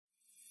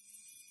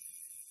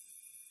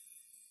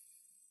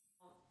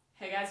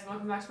Hey guys,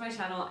 welcome back to my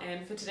channel,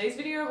 and for today's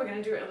video we're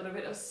going to do a little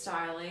bit of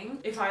styling.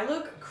 If I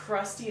look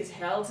crusty as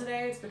hell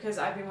today, it's because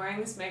I've been wearing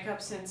this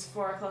makeup since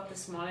 4 o'clock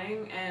this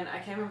morning, and I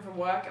came home from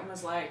work and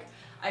was like,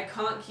 I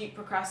can't keep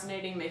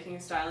procrastinating making a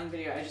styling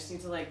video, I just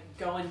need to like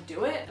go and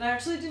do it. And I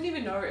actually didn't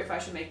even know if I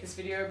should make this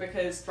video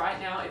because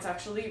right now it's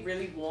actually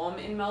really warm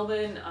in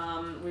Melbourne.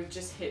 We've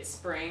just hit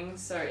spring,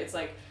 so it's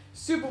like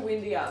super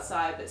windy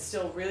outside but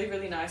still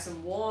really nice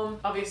and warm.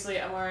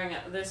 Obviously I'm wearing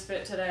this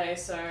fit today,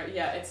 so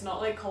yeah, it's not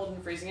like cold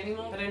and freezing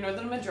anymore, but I know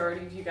that a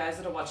majority of you guys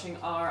that are watching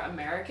are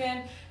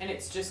American and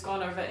it's just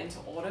gone over into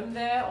autumn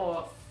there,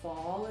 or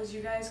fall as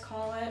you guys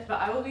call it. But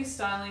I will be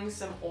styling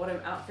some autumn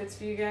outfits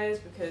for you guys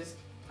because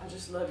I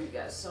just love you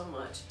guys so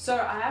much. So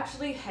I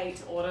actually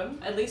hate autumn.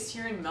 At least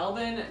here in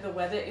Melbourne, the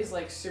weather is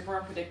like super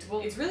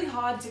unpredictable. It's really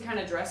hard to kind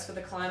of dress for the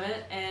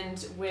climate,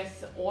 and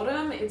with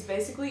autumn, it's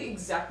basically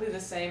exactly the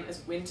same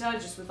as winter,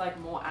 just with like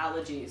more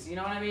allergies, you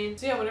know what I mean?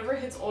 So yeah, whenever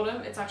it hits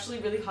autumn, it's actually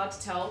really hard to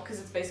tell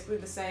because it's basically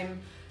the same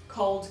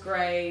cold,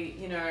 grey,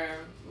 you know,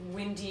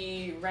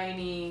 windy,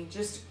 rainy,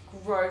 just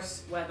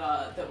gross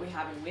weather that we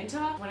have in winter.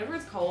 Whenever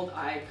it's cold,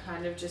 I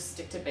kind of just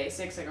stick to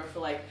basics. I go for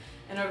like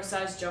an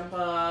oversized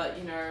jumper,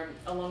 you know,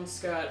 a long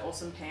skirt or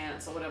some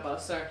pants or whatever.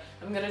 So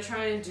I'm gonna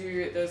try and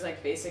do those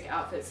like basic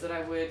outfits that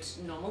I would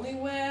normally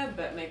wear,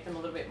 but make them a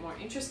little bit more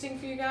interesting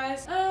for you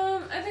guys.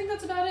 I think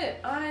that's about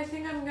it. I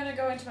think I'm gonna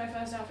go into my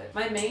first outfit.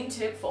 My main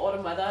tip for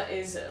autumn weather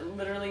is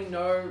literally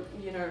no,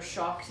 you know,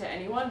 shock to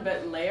anyone,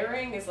 but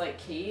layering is like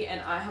key,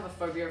 and I have a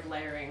phobia of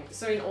layering.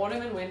 So in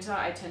autumn and winter,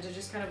 I tend to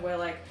just kind of wear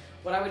like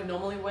what I would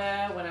normally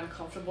wear when I'm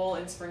comfortable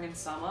in spring and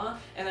summer,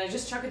 and then I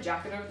just chuck a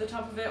jacket over the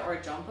top of it or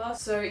a jumper.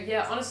 So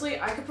yeah, honestly,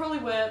 I could probably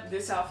wear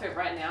this outfit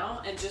right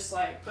now and just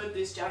like put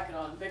this jacket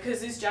on, because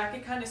this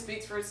jacket kind of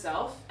speaks for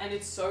itself and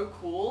it's so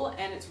cool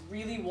and it's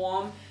really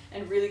warm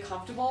and really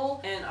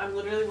comfortable, and I'm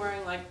literally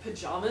wearing like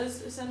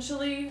pajamas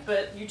essentially.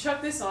 But you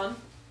chuck this on,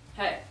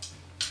 hey,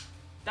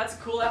 that's a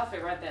cool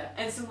outfit right there.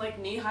 And some like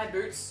knee-high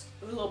boots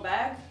with a little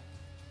bag,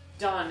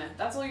 done.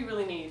 That's all you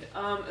really need.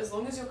 As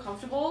long as you're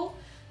comfortable,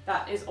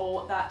 that is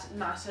all that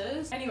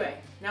matters. Anyway,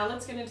 now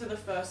let's get into the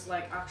first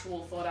like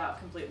actual thought out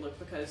complete look,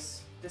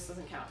 because this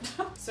doesn't count.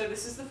 So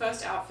this is the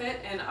first outfit,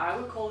 and I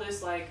would call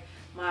this like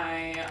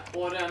my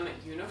autumn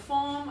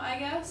uniform, I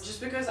guess,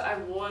 just because I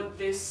wore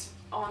this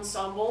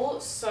ensemble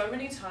so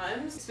many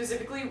times,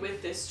 specifically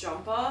with this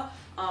jumper.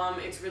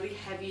 It's really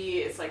heavy,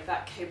 it's like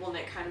that cable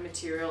knit kind of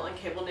material, and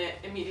cable knit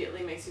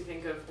immediately makes you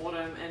think of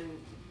autumn and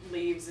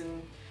leaves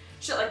and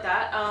shit like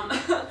that.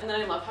 And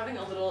then I love having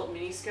a little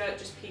mini skirt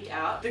just peek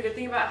out. The good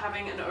thing about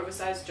having an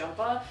oversized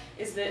jumper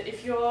is that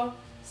if your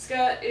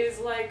skirt is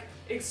like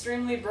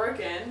extremely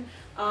broken,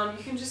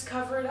 you can just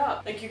cover it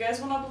up. Like, you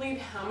guys will not believe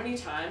how many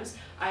times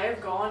I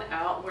have gone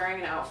out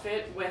wearing an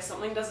outfit where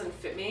something doesn't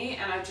fit me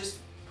and I've just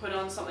put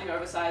on something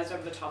oversized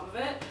over the top of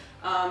it,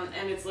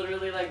 and it's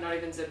literally like not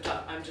even zipped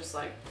up. I'm just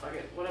like, fuck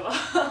it,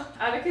 whatever.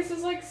 Atticus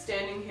is like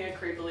standing here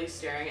creepily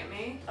staring at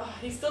me. Oh,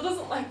 he still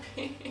doesn't like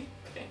being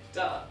picked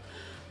up.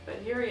 But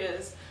here he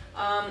is.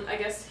 I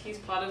guess he's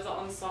part of the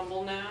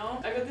ensemble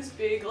now. I got this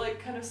big,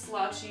 like, kind of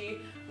slouchy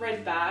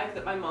red bag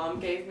that my mom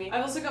gave me.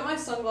 I've also got my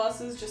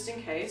sunglasses just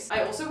in case.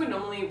 I also would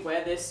normally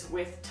wear this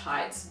with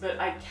tights, but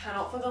I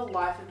cannot for the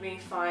life of me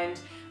find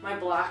my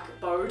black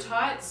bow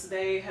tights.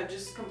 They have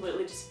just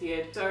completely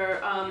disappeared.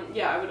 So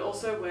yeah, I would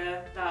also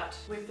wear that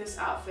with this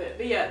outfit.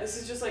 But yeah,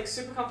 this is just like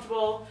super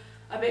comfortable,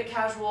 a bit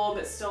casual,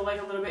 but still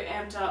like a little bit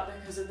amped up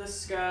because of the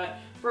skirt.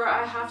 Bro,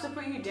 I have to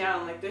put you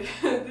down, like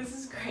this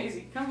is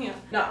crazy. Come here.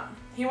 No,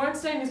 he won't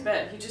stay in his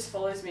bed. He just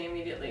follows me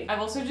immediately.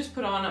 I've also just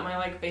put on my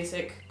like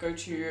basic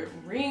go-to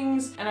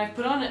rings, and I've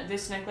put on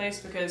this necklace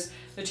because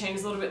the chain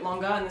is a little bit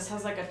longer, and this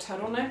has like a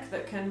turtleneck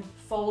that can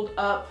fold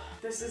up.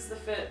 This is the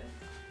fit.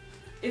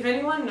 If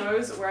anyone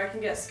knows where I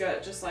can get a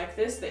skirt just like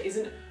this that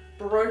isn't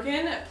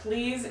broken,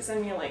 please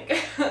send me a link.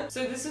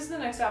 So this is the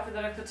next outfit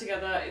that I put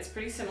together. It's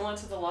pretty similar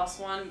to the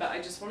last one, but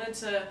I just wanted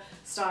to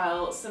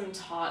style some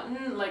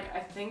tartan. Like, I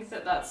think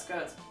that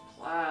skirt's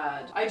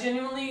plaid. I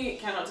genuinely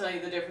cannot tell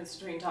you the difference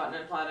between tartan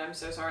and plaid, I'm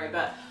so sorry,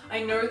 but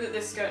I know that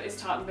this skirt is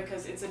tartan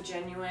because it's a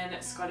genuine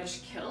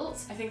Scottish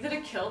kilt. I think that a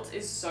kilt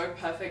is so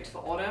perfect for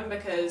autumn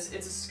because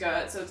it's a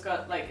skirt, so it's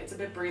got like, it's a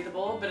bit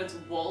breathable, but it's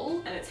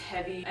wool and it's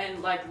heavy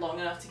and like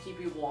long enough to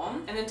keep you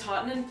warm. And then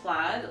tartan and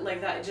plaid,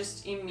 like that, it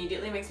just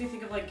immediately makes me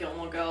think of like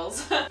Gilmore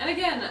Girls. And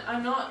again,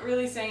 I'm not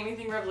really saying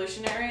anything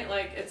revolutionary,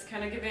 like it's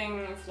kind of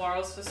giving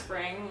florals for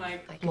spring,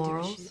 like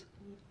florals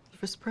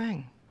for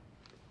spring.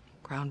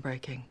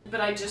 Groundbreaking. But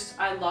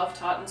I love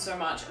tartan so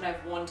much, and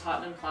I've worn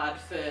tartan and plaid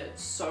for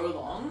so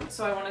long,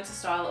 so I wanted to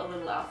style a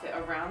little outfit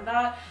around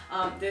that.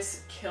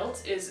 This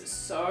kilt is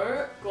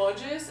so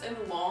gorgeous and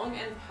long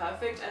and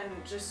perfect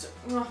and just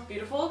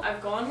beautiful.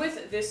 I've gone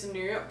with this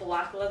new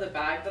black leather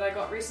bag that I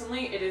got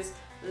recently. It is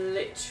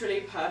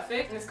literally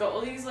perfect, and it's got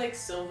all these like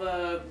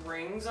silver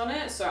rings on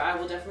it, so I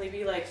will definitely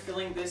be like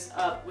filling this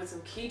up with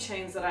some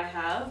keychains that I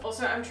have.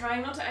 Also, I'm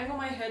trying not to angle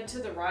my head to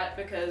the right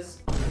because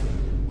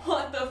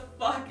what the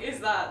fuck is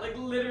that? Like,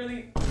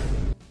 literally,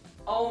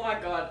 oh my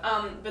god.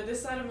 But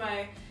this side of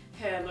my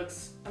hair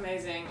looks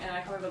amazing and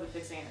I can't be bothered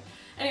fixing it.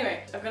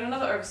 Anyway, I've got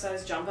another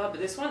oversized jumper, but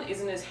this one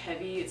isn't as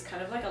heavy. It's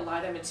kind of like a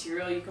lighter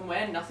material. You can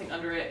wear nothing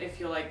under it if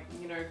you're like,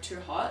 you know, too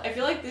hot. I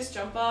feel like this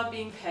jumper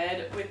being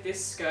paired with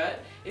this skirt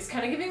is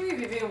kind of giving me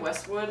Vivienne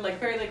Westwood, like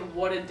very like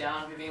watered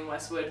down Vivienne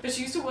Westwood. But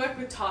she used to work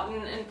with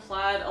tartan and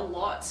plaid a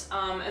lot,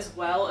 as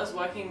well as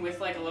working with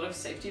like a lot of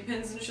safety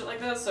pins and shit like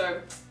that.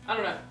 So I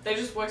don't know, they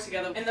just work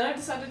together. And then I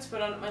decided to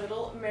put on my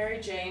little Mary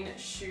Jane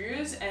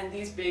shoes and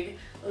these big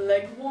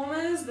leg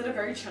warmers that are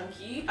very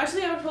chunky.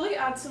 Actually, I would probably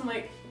add some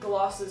like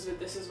glasses with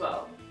this as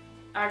well.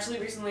 I actually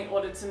recently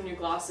ordered some new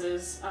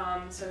glasses,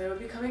 so they will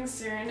be coming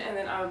soon, and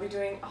then I will be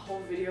doing a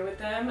whole video with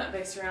them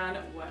based around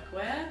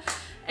workwear.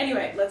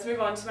 Anyway, let's move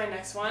on to my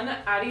next one.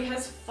 Addy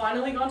has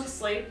finally gone to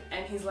sleep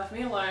and he's left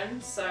me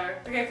alone. So,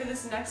 okay, for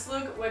this next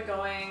look, we're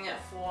going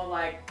for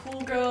like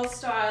cool girl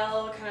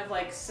style, kind of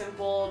like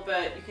simple,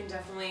 but you can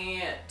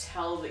definitely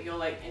tell that you're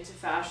like into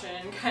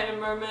fashion kind of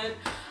moment.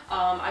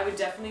 I would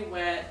definitely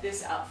wear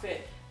this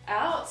outfit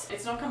out.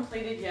 It's not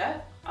completed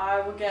yet.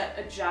 I will get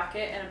a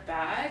jacket and a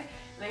bag.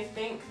 And I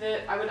think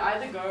that I would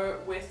either go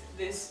with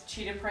this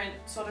cheetah print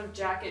sort of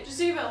jacket, just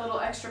to give it a little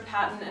extra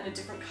pattern and a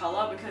different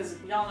color, because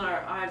y'all know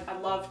I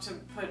love to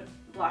put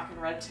black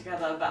and red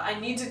together, but I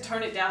need to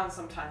tone it down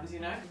sometimes, you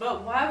know?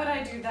 But why would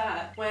I do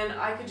that when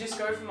I could just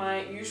go for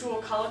my usual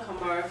color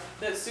combo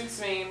that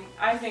suits me,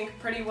 I think,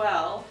 pretty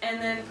well,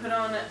 and then put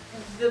on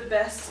the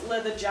best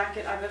leather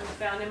jacket I've ever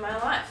found in my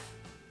life?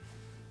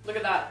 Look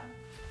at that.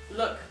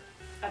 Look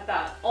at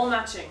that, all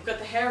matching. We've got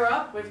the hair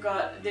up, we've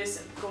got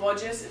this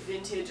gorgeous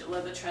vintage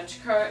leather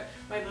trench coat,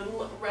 my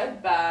little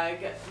red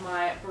bag,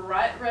 my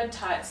bright red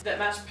tights that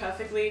match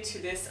perfectly to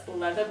this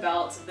leather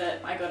belt that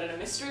I got in a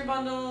mystery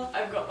bundle.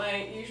 I've got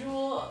my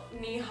usual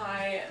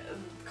knee-high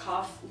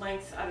calf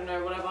length, I don't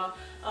know, whatever,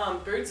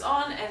 boots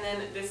on, and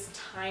then this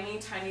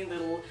tiny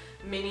little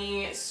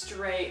mini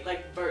straight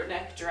like boat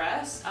neck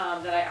dress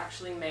that I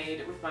actually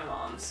made with my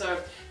mom. So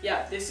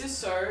yeah, this is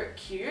so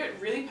cute,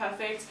 really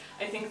perfect.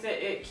 I think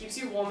that it keeps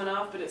you warm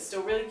enough, but it's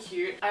still really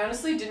cute. I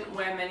honestly didn't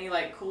wear many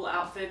like cool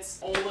outfits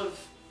all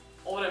of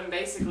autumn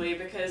basically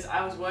because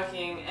I was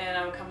working and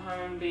I would come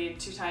home and be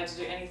too tired to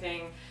do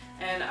anything,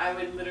 and I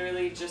would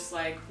literally just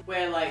like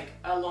wear like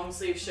a long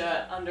sleeve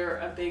shirt under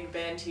a big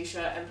band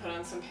t-shirt and put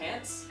on some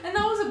pants. And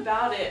that was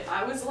about it.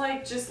 I was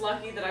like just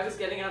lucky that I was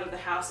getting out of the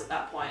house at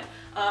that point.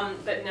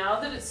 But now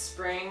that it's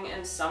spring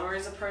and summer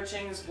is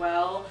approaching as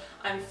well,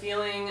 I'm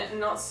feeling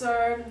not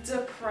so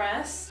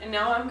depressed. And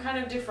now I'm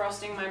kind of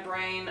defrosting my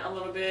brain a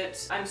little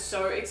bit. I'm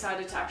so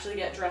excited to actually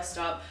get dressed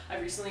up.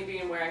 I've recently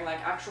been wearing like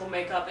actual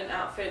makeup and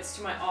outfits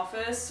to my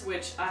office,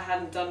 which I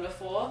hadn't done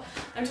before.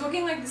 I'm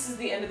talking like this is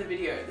the end of the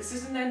video. This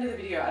isn't the end of the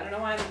video. I don't know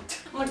why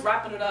I'm like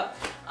wrapping it up.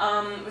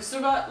 We've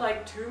still got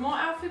like 2 more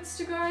outfits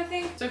to go, I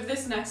think. So for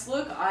this next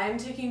look, I am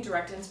taking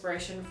direct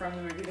inspiration from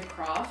the movie The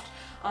Craft.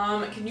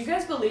 Can you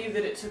guys believe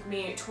that it took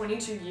me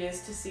 22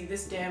 years to see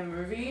this damn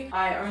movie?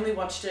 I only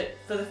watched it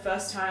for the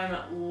first time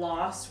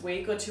last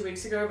week or 2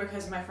 weeks ago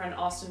because my friend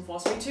Austin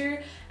forced me to,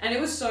 and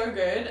it was so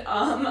good.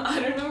 I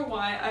don't know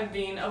why I've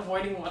been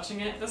avoiding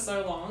watching it for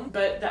so long,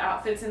 but the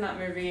outfits in that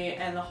movie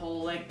and the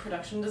whole like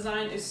production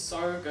design is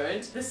so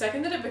good. The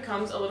second that it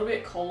becomes a little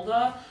bit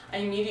colder, I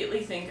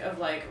immediately think of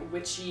like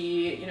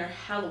witchy, you know,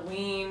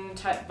 Halloween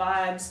type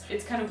vibes.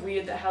 It's kind of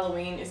weird that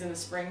Halloween is in the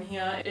spring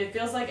here. It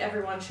feels like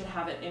everyone should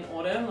have it in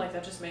autumn, like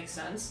that just makes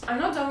sense. I'm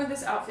not done with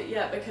this outfit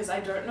yet because I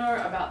don't know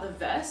about the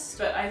vest,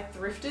 but I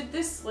thrifted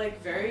this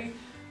like very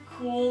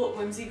cool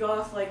whimsy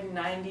goth like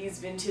 90s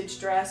vintage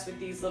dress with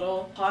these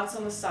little parts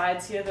on the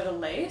sides here that are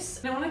lace.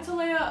 And I wanted to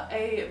layer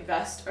a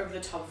vest over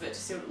the top of it to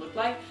see what it looked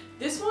like.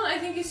 This one I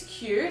think is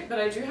cute, but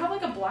I do have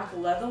like a black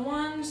leather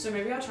one, so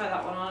maybe I'll try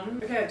that one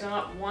on. Okay, I've done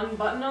up one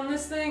button on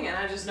this thing and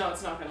I just know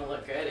it's not gonna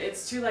look good.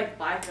 It's too like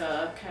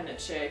biker kind of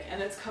chick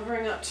and it's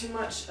covering up too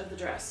much of the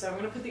dress, so I'm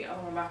gonna put the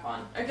other one back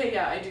on. Okay,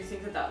 yeah, I do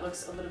think that that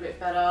looks a little bit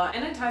better,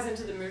 and it ties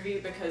into the movie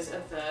because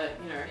of the,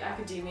 you know,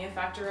 academia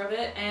factor of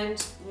it,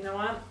 and you know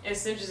what? It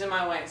cinches in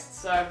my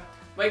waist, so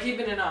we're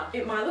keeping it up.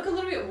 It might look a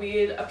little bit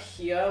weird up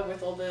here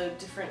with all the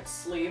different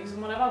sleeves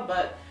and whatever,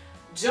 but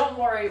don't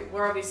worry,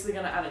 we're obviously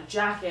gonna add a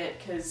jacket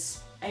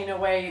because ain't no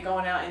way you're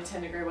going out in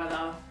 10-degree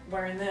weather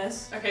wearing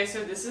this. Okay,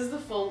 so this is the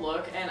full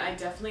look, and I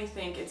definitely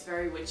think it's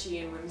very witchy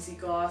and whimsy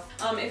goth.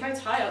 If I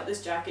tie up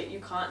this jacket,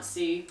 you can't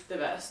see the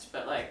vest,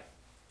 but like,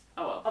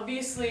 oh well.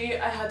 Obviously,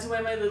 I had to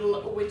wear my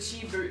little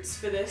witchy boots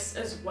for this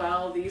as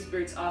well. These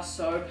boots are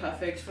so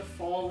perfect for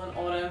fall and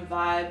autumn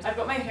vibes. I've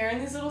got my hair in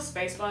these little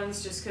space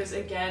buns just because,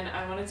 again,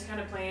 I wanted to kind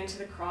of play into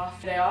the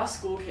craft. They are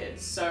school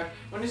kids, so I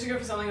wanted to go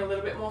for something a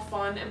little bit more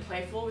fun and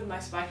playful with my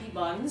spiky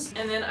buns.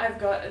 And then I've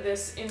got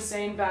this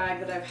insane bag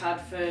that I've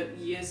had for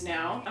years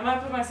now. I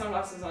might put my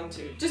sunglasses on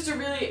too, just to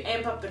really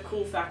amp up the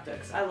cool factor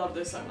because I love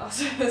those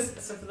sunglasses.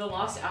 So for the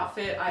last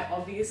outfit, I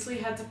obviously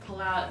had to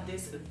pull out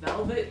this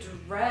velvet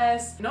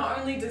dress. Not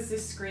only does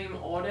this scream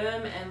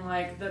autumn and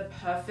like the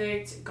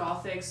perfect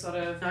gothic sort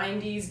of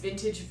 90s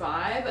vintage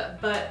vibe,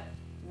 but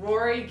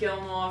Rory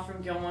Gilmore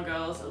from Gilmore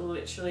Girls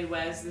literally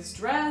wears this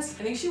dress.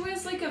 I think she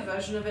wears like a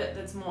version of it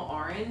that's more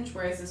orange,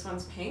 whereas this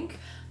one's pink.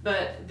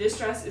 But this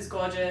dress is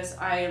gorgeous.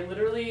 I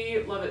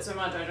literally love it so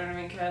much. I don't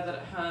even care that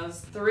it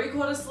has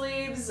 3/4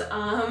 sleeves.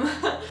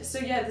 So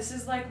yeah, this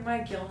is like my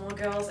Gilmore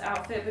Girls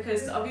outfit,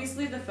 because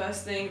obviously the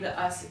first thing that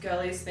us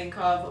girlies think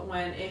of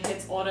when it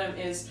hits autumn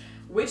is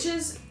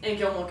witches and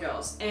Gilmore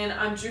Girls, and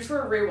I'm due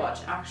for a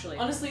rewatch actually.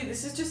 Honestly,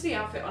 this is just the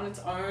outfit on its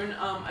own.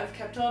 I've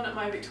kept on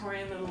my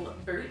Victorian little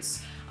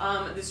boots.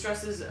 This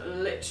dress is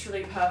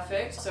literally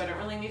perfect, so I don't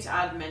really need to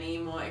add many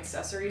more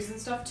accessories and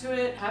stuff to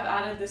it. I have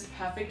added this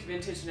perfect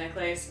vintage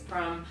necklace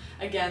from,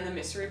 again, the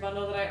mystery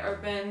bundle that I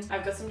opened.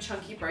 I've got some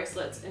chunky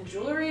bracelets and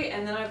jewelry,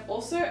 and then I've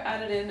also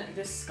added in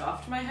this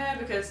scarf to my hair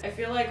because I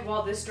feel like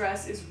while this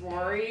dress is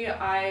Rory,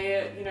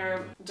 I,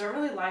 don't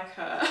really like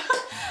her.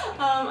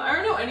 I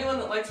don't know anyone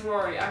that likes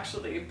Rory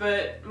actually,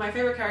 but my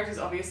favorite character is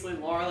obviously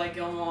Lorelai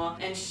Gilmore,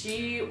 and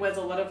she wears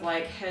a lot of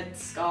like head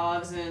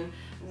scarves and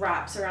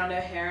wraps around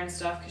her hair and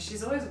stuff because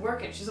she's always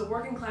working. She's a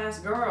working class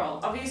girl.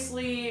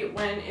 Obviously,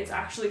 when it's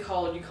actually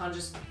cold, you can't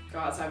just go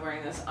outside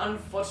wearing this,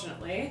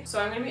 unfortunately. So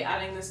I'm going to be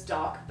adding this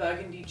dark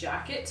burgundy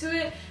jacket to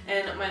it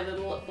and my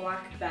little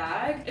black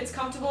bag. It's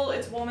comfortable,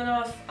 it's warm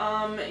enough.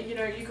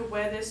 You could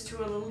wear this to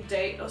a little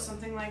date or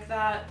something like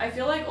that. I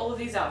feel like all of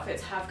these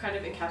outfits have kind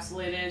of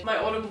encapsulated my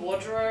autumn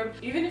wardrobe.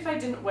 Even if I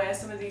didn't wear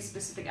some of these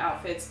specific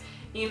outfits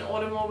in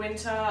autumn or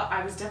winter,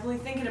 I was definitely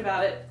thinking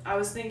about it. I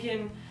was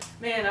thinking,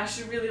 man, I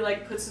should really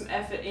like put some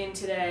effort in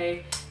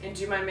today and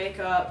do my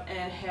makeup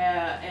and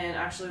hair and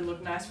actually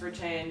look nice for a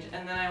change.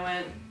 And then I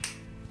went,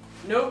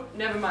 nope,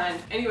 never mind.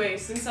 Anyway,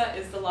 since that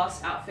is the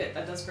last outfit,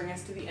 that does bring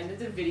us to the end of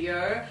the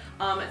video.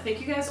 Thank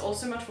you guys all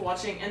so much for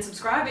watching and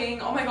subscribing.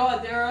 Oh my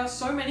god, there are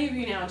so many of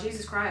you now,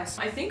 Jesus Christ.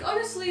 I think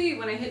honestly,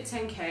 when I hit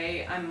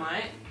 10K, I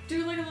might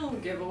do like a little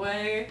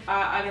giveaway.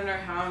 I don't know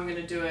how I'm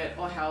gonna do it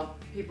or how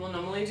people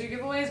normally do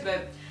giveaways,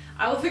 but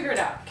I will figure it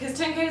out because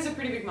 10K is a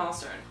pretty big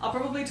milestone. I'll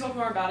probably talk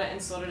more about it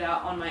and sort it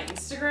out on my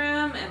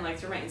Instagram and like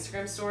through my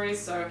Instagram stories,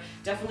 so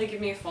definitely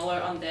give me a follow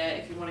on there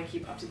if you want to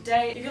keep up to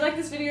date. If you like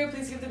this video,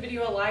 please give the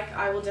video a like.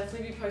 I will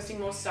definitely be posting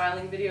more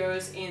styling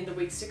videos in the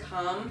weeks to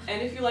come.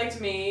 And if you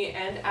liked me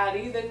and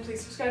Addie, then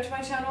please subscribe to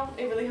my channel.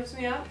 It really helps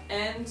me out,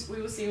 and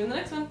we will see you in the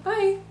next one.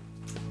 Bye!